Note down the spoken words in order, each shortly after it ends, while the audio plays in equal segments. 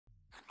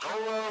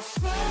And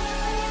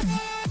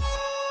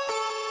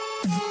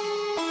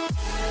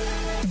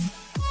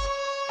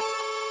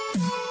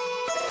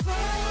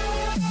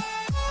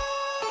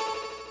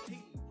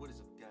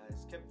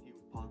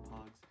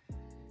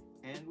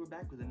we're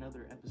back with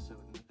another episode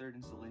in the third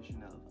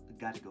installation of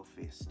Gotta Go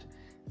Fist,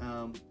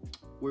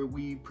 where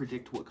we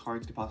predict what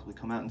cards could possibly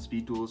come out in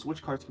speed duels,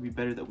 which cards could be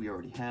better that we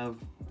already have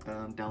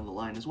down the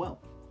line as well.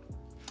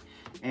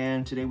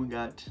 And today we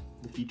got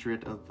the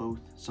featurette of both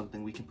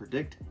something we can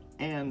predict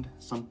and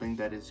something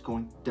that is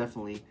going to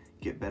definitely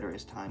get better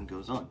as time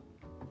goes on.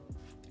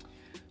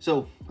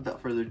 So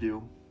without further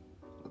ado,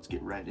 let's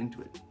get right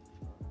into it.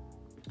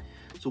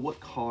 So what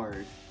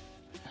card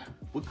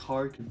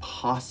could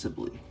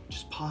possibly,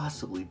 just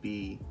possibly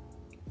be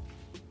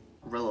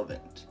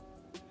relevant?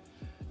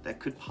 That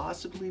could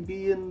possibly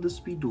be in the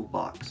speed duel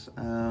box.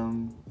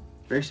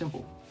 Very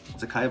simple.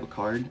 It's a Kaiba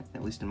card,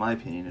 at least in my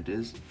opinion it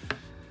is.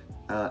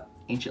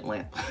 Ancient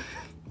Lamp.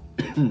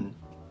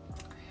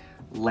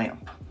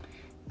 Lamp.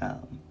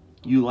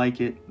 You like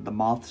it, the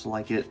moths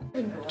like it.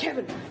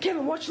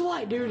 Kevin, watch the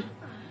light, dude.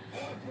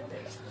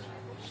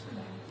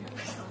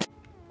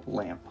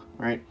 Lamp,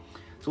 right?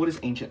 So what does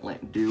Ancient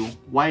Lamp do?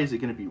 Why is it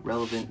going to be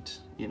relevant?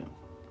 You know,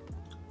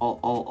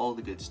 all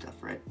the good stuff,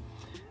 right?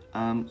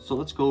 So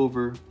let's go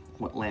over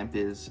what Lamp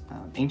is.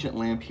 Ancient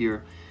Lamp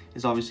here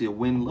is obviously a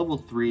wind level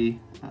 3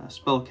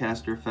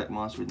 spellcaster effect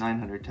monster with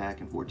 900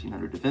 attack and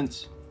 1400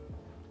 defense,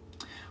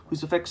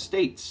 whose effect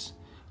states,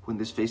 when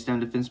this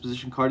face-down defense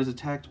position card is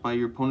attacked by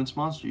your opponent's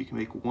monster, you can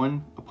make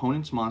one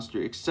opponent's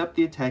monster except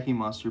the attacking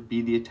monster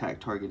be the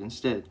attack target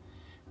instead.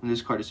 When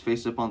this card is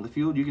face up on the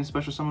field, you can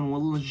special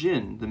summon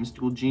Jin, the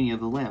mystical genie of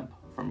the lamp,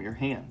 from your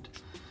hand.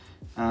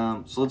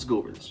 So let's go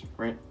over this,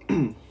 right?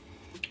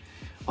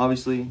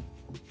 Obviously,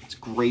 it's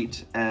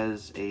great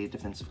as a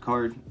defensive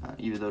card,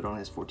 even though it only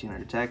has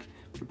 1400 attack.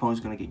 If your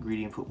opponent's going to get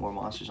greedy and put more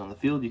monsters on the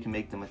field, you can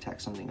make them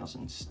attack something else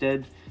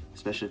instead,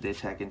 especially if they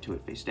attack into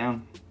it face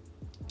down.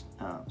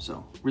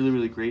 So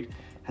really great.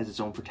 Has its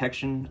own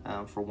protection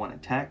for one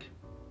attack.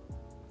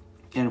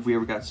 And if we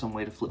ever got some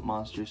way to flip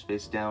monsters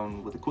face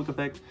down with a quick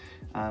effect,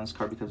 this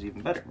card becomes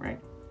even better, right?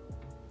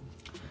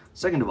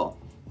 Second of all,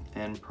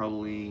 and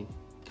probably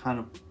kind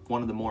of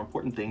one of the more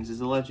important things,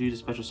 is it allows you to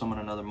special summon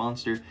another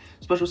monster.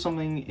 Special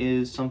summoning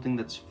is something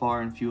that's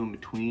far and few in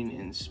between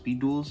in speed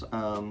duels.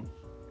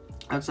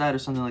 Outside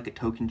of something like a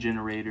token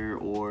generator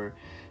or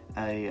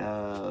a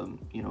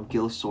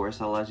Gillosaurus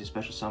that allows you to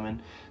special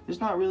summon, there's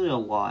not really a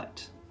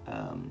lot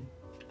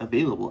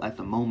available at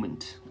the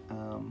moment.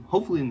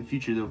 Hopefully in the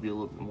future there will be a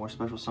little bit more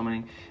special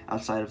summoning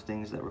outside of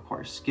things that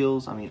require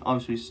skills. I mean,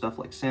 obviously stuff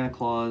like Santa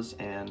Claus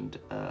and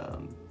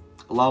a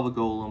Lava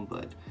Golem,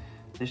 but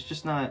there's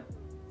just not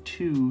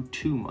too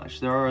much.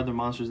 There are other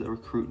monsters that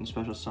recruit and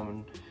special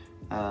summon,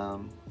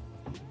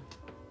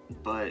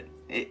 but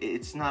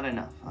it's not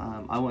enough.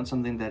 I want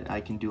something that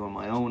I can do on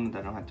my own, that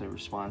I don't have to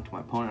respond to my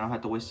opponent, I don't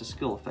have to waste a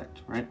skill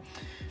effect, right?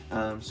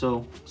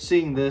 So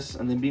seeing this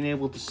and then being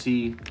able to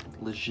see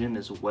Jin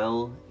as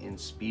well in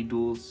speed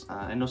duels,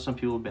 I know some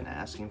people have been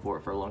asking for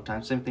it for a long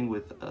time. Same thing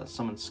with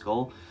Summon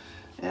Skull,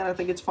 and I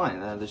think it's fine.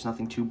 There's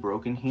nothing too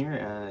broken here.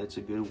 It's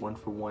a good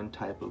one-for-one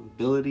type of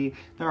ability.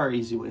 There are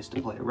easy ways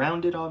to play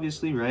around it,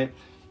 obviously, right?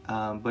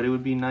 But it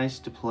would be nice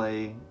to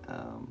play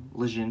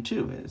Jin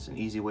too. It's an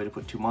easy way to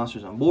put two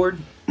monsters on board.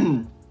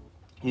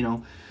 You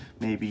know,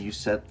 maybe you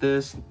set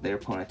this, their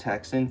opponent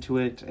attacks into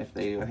it, if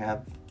they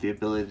have the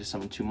ability to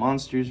summon two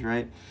monsters,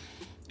 right?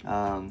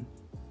 And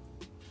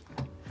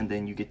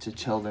then you get to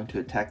tell them to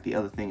attack the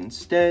other thing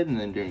instead, and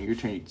then during your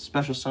turn you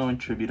special summon,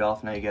 tribute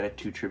off, now you got a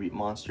 2 tribute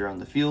monster on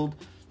the field.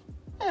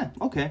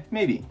 Okay,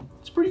 maybe.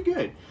 It's pretty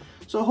good.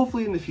 So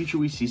hopefully in the future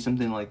we see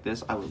something like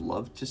this. I would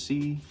love to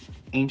see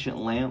Ancient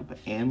Lamp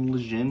and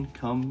Jin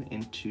come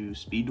into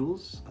speed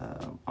duels.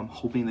 I'm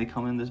hoping they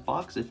come in this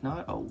box. If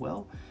not, oh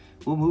well,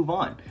 we'll move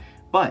on.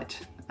 But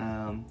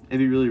it'd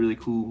be really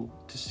cool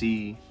to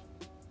see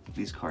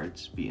these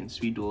cards be in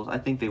speed duels. I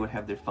think they would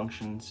have their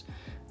functions,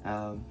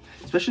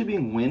 especially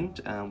being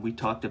wind. We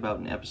talked about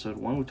in episode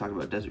 1, we talked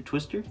about Desert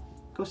Twister.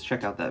 Go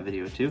check out that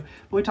video too.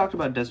 But we talked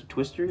about Desert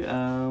Twister,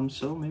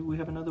 so maybe we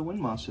have another wind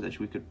monster that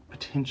we could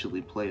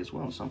potentially play as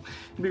well. So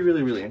it'd be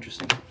really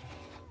interesting.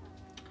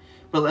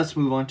 But let's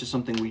move on to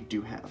something we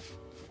do have.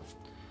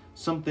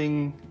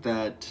 Something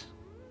that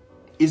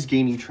is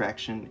gaining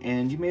traction,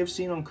 and you may have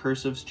seen on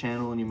Cursive's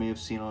channel, and you may have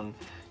seen on,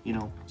 you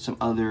know, some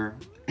other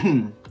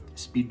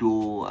speed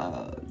duel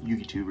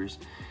YouTubers.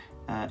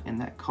 And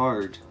that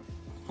card,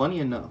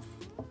 funny enough,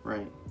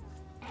 right,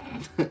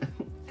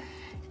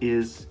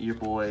 is your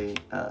boy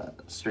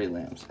Stray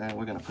Lämps. And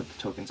we're gonna put the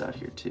tokens out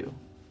here too,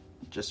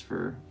 just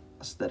for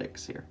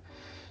aesthetics here.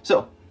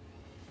 So,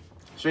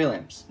 Stray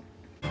Lämps.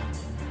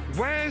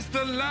 Where's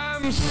the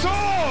lamb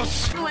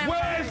sauce?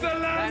 Where's the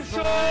lamb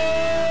sauce?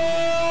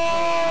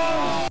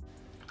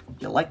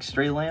 You like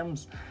Stray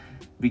Lämps?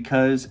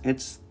 Because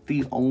it's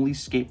the only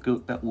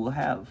scapegoat that we'll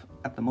have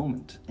at the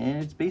moment,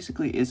 and it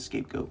basically is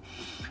scapegoat,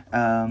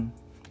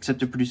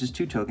 except it produces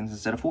 2 tokens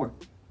instead of 4.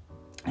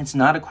 It's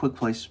not a quick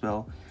play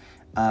spell,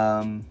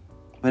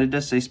 But it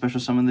does say special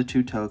summon the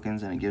 2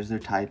 tokens, and it gives their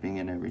typing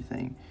and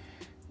everything.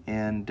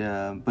 And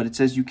but it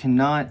says you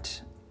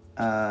cannot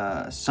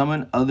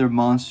summon other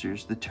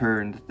monsters the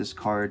turn that this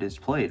card is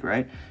played,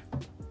 right?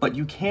 But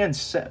you can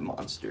set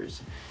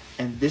monsters,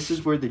 and this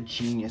is where the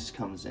genius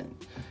comes in,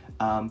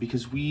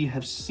 because we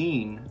have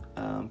seen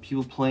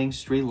people playing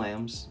Stray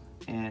Lambs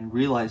and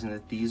realizing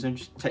that these are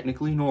just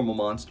technically normal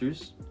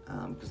monsters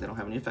because they don't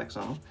have any effects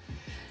on them.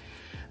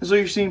 And so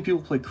you're seeing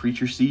people play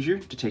Creature Seizure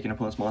to take an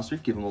opponent's monster,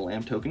 give them a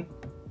Lamb token.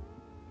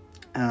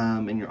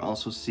 And you're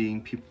also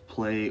seeing people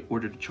play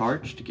Order to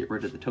Charge to get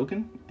rid of the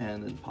token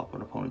and then pop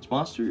an opponent's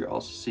monster. You're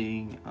also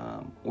seeing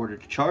Order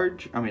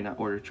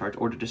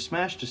to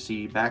Smash to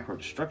see back row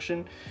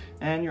destruction.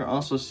 And you're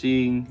also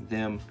seeing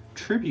them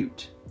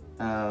tribute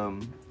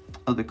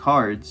other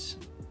cards,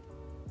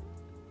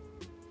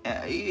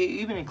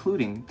 even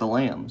including the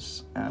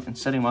Lambs, and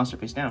setting monster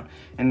face down.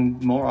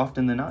 And more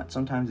often than not,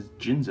 sometimes it's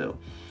Jinzo.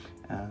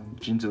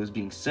 Jinzo is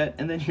being set,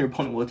 and then your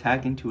opponent will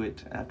attack into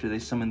it after they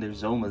summon their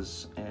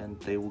Zomas, and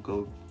they will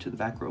go to the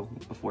back row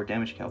before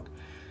damage calc.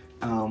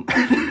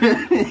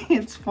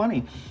 It's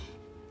funny,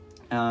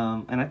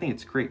 and I think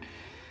it's great.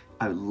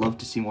 I would love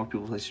to see more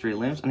people play Stray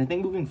Lambs, and I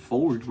think moving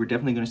forward, we're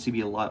definitely going to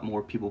see a lot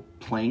more people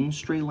playing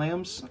Stray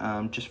Lambs,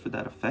 just for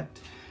that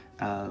effect,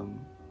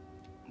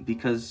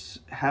 because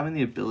having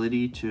the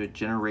ability to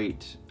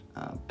generate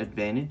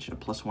advantage, a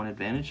 +1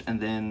 advantage, and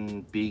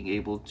then being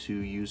able to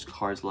use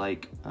cards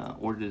like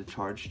Order to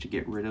Charge to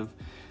get rid of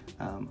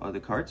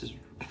other cards is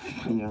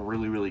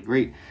really, really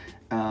great.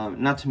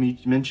 Not to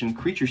mention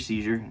Creature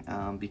Seizure,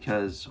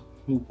 because,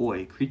 oh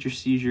boy, Creature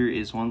Seizure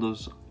is one of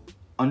those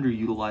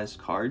underutilized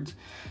cards.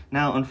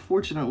 Now,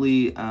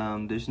 unfortunately,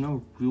 there's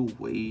no real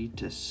way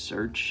to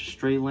search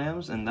Stray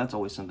Lambs, and that's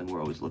always something we're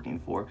always looking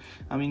for.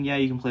 I mean, yeah,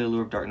 you can play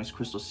Allure of Darkness,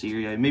 Crystal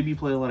Seer, yeah, maybe you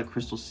play a lot of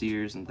Crystal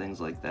Seers and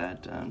things like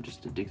that,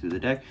 just to dig through the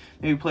deck.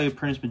 Maybe play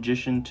Apprentice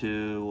Magician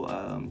to,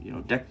 you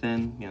know, deck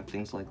thin, you know,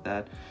 things like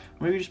that.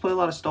 Or maybe you just play a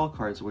lot of stall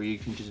cards where you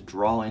can just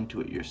draw into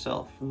it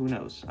yourself. Who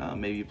knows?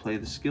 Maybe you play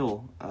the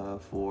skill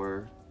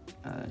for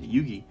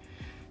Yugi.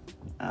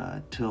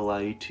 To allow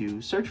you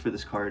to search for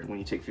this card when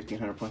you take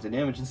 1500 points of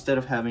damage instead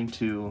of having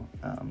to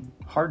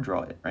hard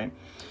draw it, right?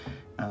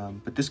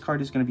 But this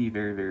card is going to be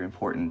very, very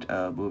important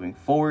moving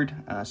forward,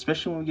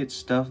 especially when we get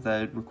stuff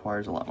that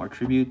requires a lot more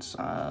tributes,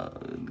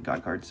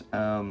 god cards.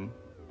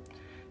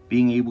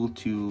 Being able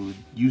to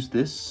use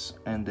this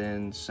and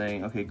then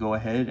saying, okay, go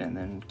ahead, and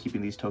then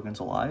keeping these tokens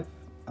alive.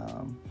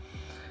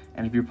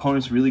 And if your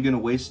opponent's really going to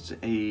waste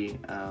a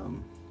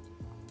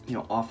you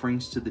know,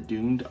 offerings to the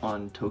doomed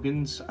on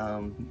tokens,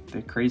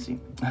 they're crazy.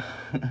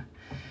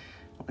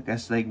 Like I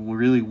said, they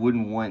really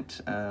wouldn't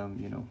want,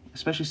 you know,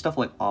 especially stuff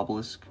like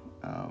Obelisk,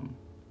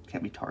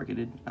 can't be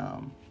targeted.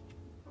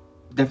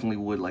 Definitely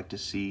would like to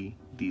see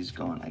these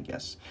gone, I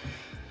guess.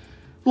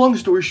 Long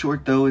story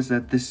short, though, is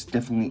that this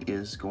definitely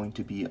is going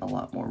to be a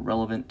lot more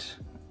relevant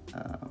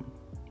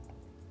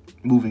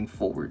moving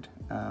forward.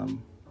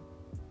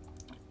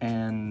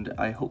 And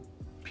I hope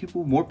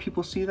more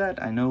people see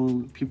that. I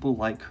know people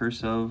like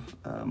Curse of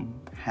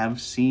have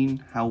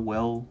seen how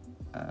well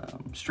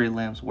Stray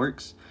Lambs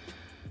works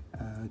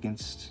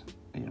against,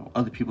 you know,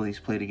 other people he's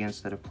played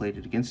against that have played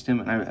it against him,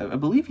 and I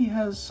believe he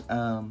has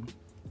a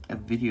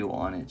video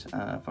on it,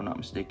 if I'm not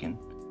mistaken.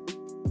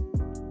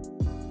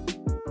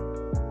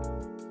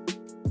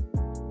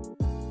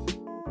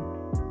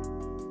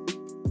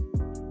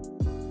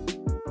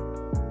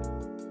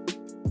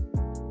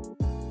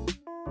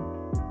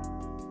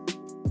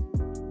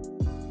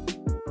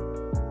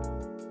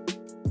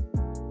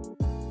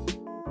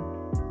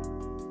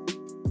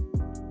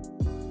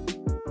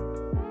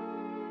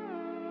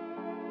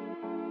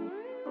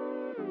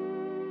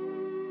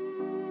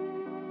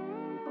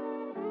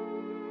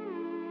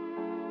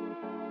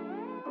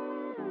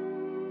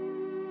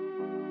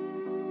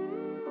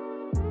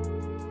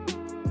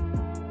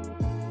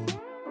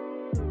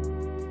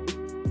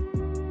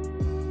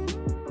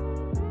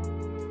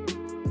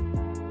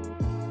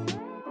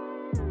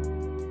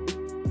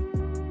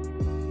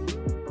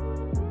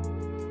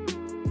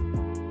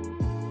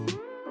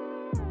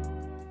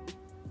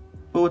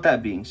 But with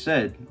that being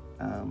said,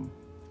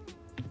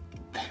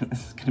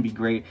 this is going to be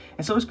great.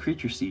 And so is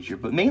Creature Seizure,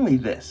 but mainly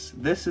this.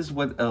 This is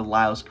what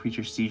allows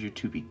Creature Seizure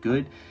to be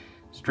good.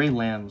 Stray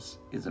Lambs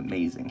is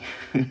amazing.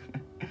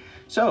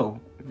 So,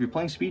 if you're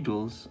playing speed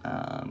duels,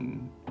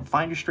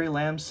 find your Stray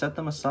Lambs, set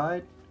them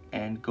aside,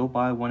 and go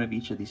buy one of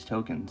each of these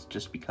tokens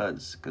just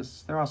because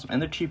they're awesome.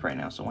 And they're cheap right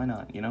now, so why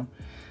not, you know?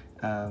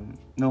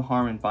 No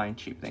harm in buying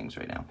cheap things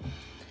right now.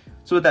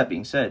 So with that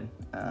being said,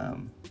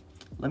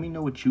 let me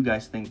know what you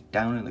guys think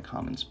down in the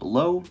comments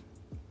below.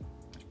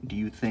 Do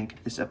you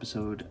think this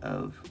episode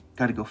of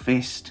Gotta Go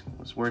Fist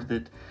was worth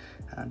it?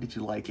 Did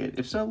you like it?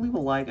 If so, leave a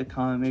like, a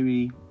comment,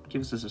 maybe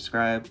give us a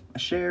subscribe, a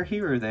share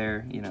here or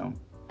there, you know,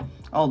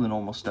 all the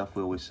normal stuff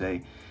we always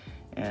say.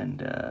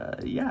 And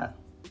yeah,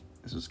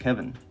 this was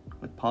Kevin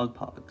with P.O.G.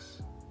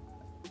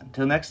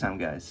 Until next time,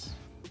 guys.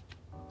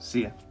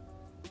 See ya.